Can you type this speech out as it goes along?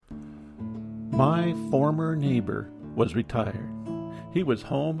My former neighbor was retired. He was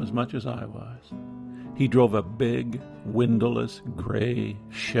home as much as I was. He drove a big, windowless, gray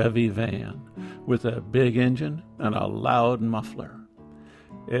Chevy van with a big engine and a loud muffler.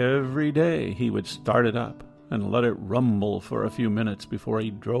 Every day he would start it up and let it rumble for a few minutes before he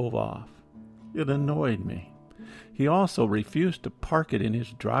drove off. It annoyed me. He also refused to park it in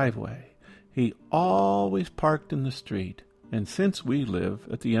his driveway. He always parked in the street, and since we live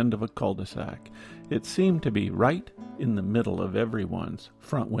at the end of a cul-de-sac, it seemed to be right in the middle of everyone's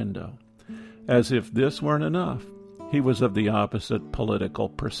front window. As if this weren't enough, he was of the opposite political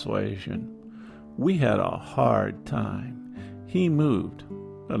persuasion. We had a hard time. He moved,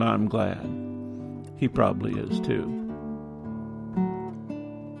 and I'm glad. He probably is too.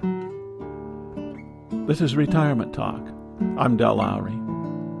 This is Retirement Talk. I'm Del Lowry.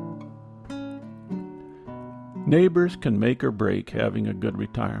 Neighbors can make or break having a good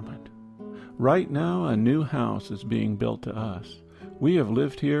retirement. Right now, a new house is being built to us. We have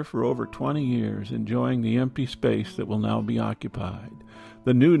lived here for over 20 years, enjoying the empty space that will now be occupied.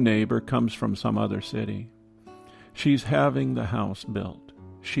 The new neighbor comes from some other city. She's having the house built.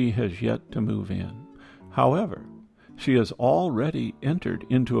 She has yet to move in. However, she has already entered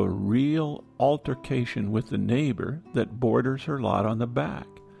into a real altercation with the neighbor that borders her lot on the back.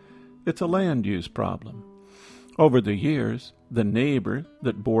 It's a land use problem. Over the years, the neighbor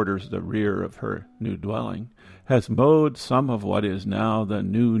that borders the rear of her new dwelling has mowed some of what is now the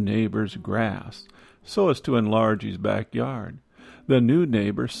new neighbor's grass so as to enlarge his backyard. The new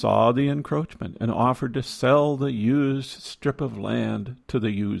neighbor saw the encroachment and offered to sell the used strip of land to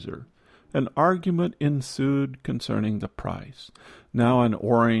the user. An argument ensued concerning the price. Now an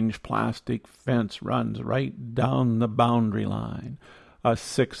orange plastic fence runs right down the boundary line. A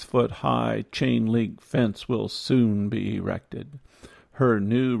 6-foot-high chain-link fence will soon be erected. Her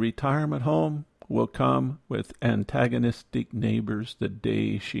new retirement home will come with antagonistic neighbors the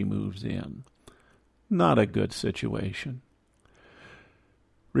day she moves in. Not a good situation.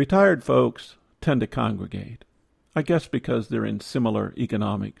 Retired folks tend to congregate, I guess because they're in similar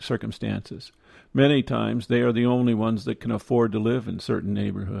economic circumstances. Many times they are the only ones that can afford to live in certain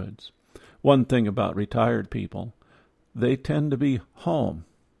neighborhoods. One thing about retired people, they tend to be home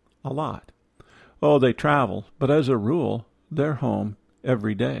a lot. Oh, they travel, but as a rule, they're home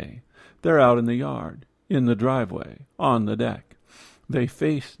every day. They're out in the yard, in the driveway, on the deck. They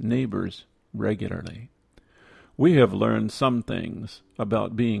face neighbors regularly. We have learned some things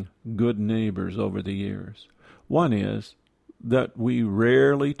about being good neighbors over the years. One is that we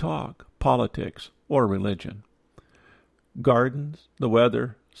rarely talk politics or religion. Gardens, the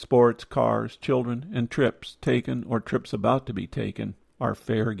weather, sports, cars, children, and trips taken or trips about to be taken are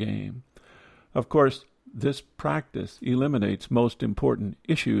fair game. Of course, this practice eliminates most important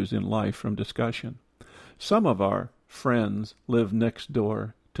issues in life from discussion. Some of our friends live next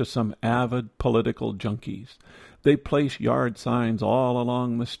door to some avid political junkies. They place yard signs all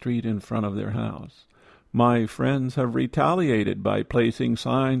along the street in front of their house. My friends have retaliated by placing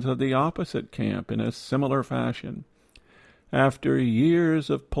signs of the opposite camp in a similar fashion. After years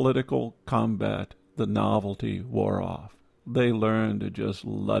of political combat, the novelty wore off. They learned to just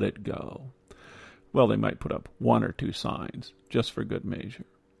let it go. Well, they might put up 1 or 2 signs, just for good measure.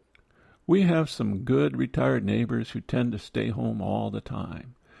 We have some good retired neighbors who tend to stay home all the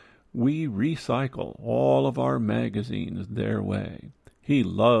time. We recycle all of our magazines their way. He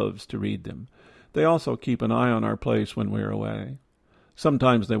loves to read them. They also keep an eye on our place when we're away.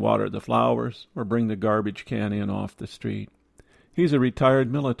 Sometimes they water the flowers or bring the garbage can in off the street. He's a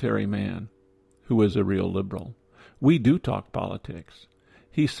retired military man who is a real liberal. We do talk politics.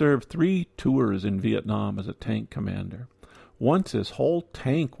 He served 3 tours in Vietnam as a tank commander. Once his whole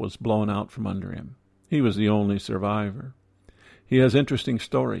tank was blown out from under him. He was the only survivor. He has interesting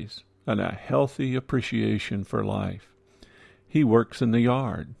stories and a healthy appreciation for life. He works in the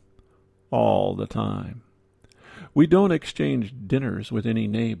yard all the time. We don't exchange dinners with any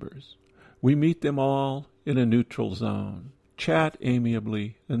neighbors. We meet them all in a neutral zone, chat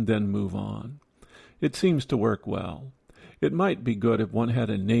amiably, and then move on. It seems to work well. It might be good if one had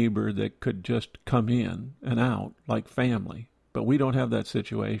a neighbor that could just come in and out like family, but we don't have that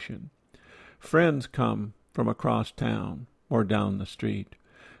situation. Friends come from across town or down the street.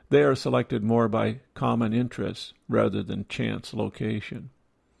 They are selected more by common interests rather than chance location.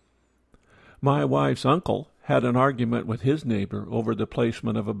 My wife's uncle had an argument with his neighbor over the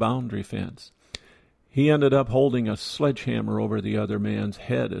placement of a boundary fence. He ended up holding a sledgehammer over the other man's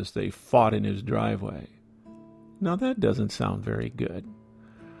head as they fought in his driveway. Now that doesn't sound very good.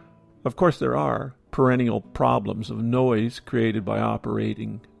 Of course, there are perennial problems of noise created by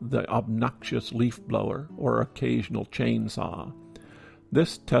operating the obnoxious leaf blower or occasional chainsaw.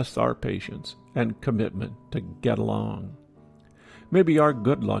 This tests our patience and commitment to get along. Maybe our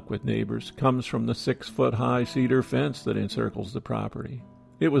good luck with neighbors comes from the 6-foot-high cedar fence that encircles the property.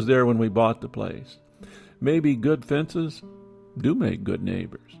 It was there when we bought the place. Maybe good fences do make good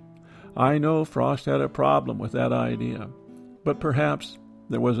neighbors. I know Frost had a problem with that idea, but perhaps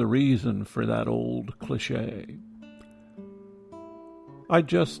there was a reason for that old cliché. I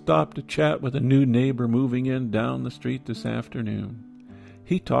just stopped to chat with a new neighbor moving in down the street this afternoon.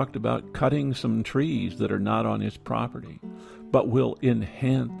 He talked about cutting some trees that are not on his property, but will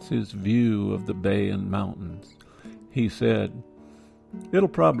enhance his view of the bay and mountains. He said, "It'll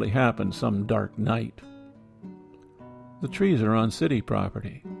probably happen some dark night." The trees are on city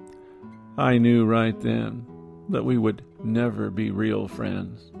property. I knew right then that we would never be real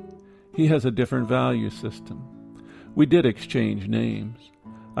friends. He has a different value system. We did exchange names.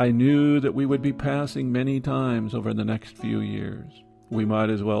 I knew that we would be passing many times over the next few years. We might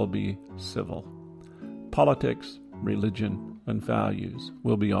as well be civil. Politics, religion, and values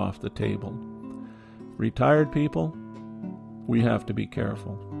will be off the table. Retired people, we have to be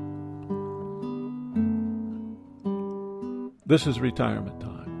careful. This is Retirement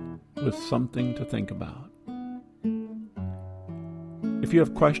Time, with something to think about. If you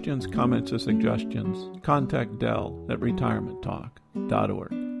have questions, comments, or suggestions, contact Del at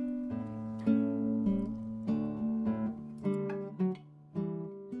retirementtalk.org.